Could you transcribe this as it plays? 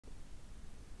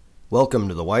Welcome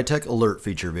to the wiTECH Alert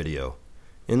Feature video.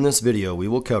 In this video we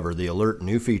will cover the Alert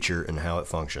new feature and how it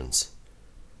functions.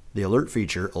 The Alert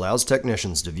feature allows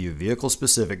technicians to view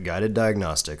vehicle-specific guided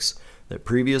diagnostics that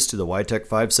previous to the wiTECH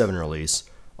 5.7 release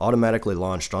automatically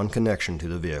launched on connection to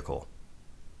the vehicle.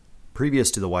 Previous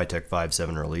to the wiTECH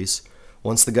 5.7 release,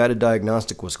 once the guided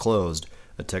diagnostic was closed,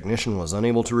 a technician was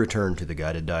unable to return to the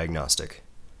guided diagnostic.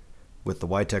 With the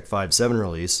wiTECH 5.7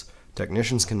 release,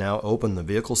 technicians can now open the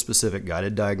vehicle-specific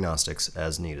guided diagnostics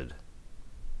as needed.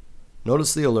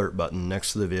 Notice the Alert button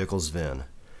next to the vehicle's VIN.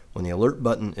 When the Alert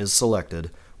button is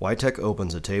selected, wiTECH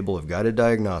opens a table of guided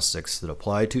diagnostics that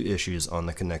apply to issues on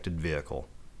the connected vehicle.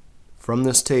 From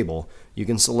this table, you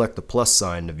can select the plus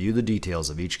sign to view the details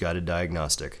of each guided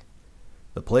diagnostic.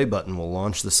 The play button will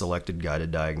launch the selected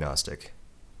guided diagnostic.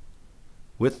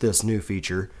 With this new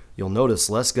feature, you'll notice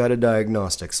less guided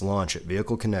diagnostics launch at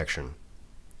vehicle connection.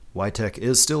 wiTECH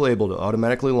is still able to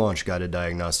automatically launch guided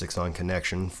diagnostics on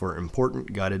connection for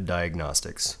important guided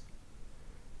diagnostics.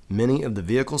 Many of the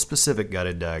vehicle-specific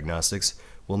guided diagnostics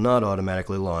will not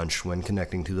automatically launch when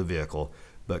connecting to the vehicle,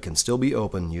 but can still be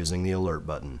opened using the Alert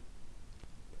button.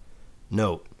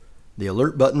 Note: the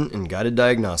Alert button and guided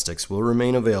diagnostics will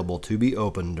remain available to be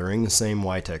opened during the same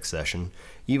wiTECH session,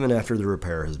 even after the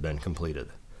repair has been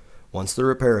completed. Once the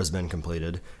repair has been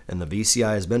completed and the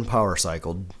VCI has been power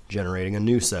cycled, generating a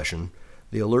new session,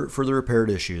 the alert for the repaired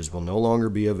issues will no longer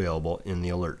be available in the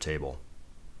alert table.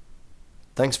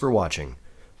 Thanks for watching.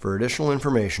 For additional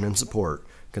information and support,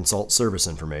 consult service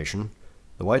information,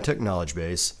 the wiTECH knowledge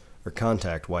base, or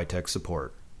contact wiTECH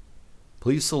support.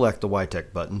 Please select the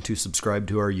wiTECH button to subscribe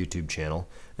to our YouTube channel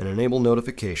and enable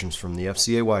notifications from the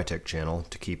FCA wiTECH channel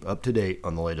to keep up to date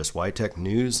on the latest wiTECH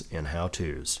news and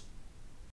how-tos.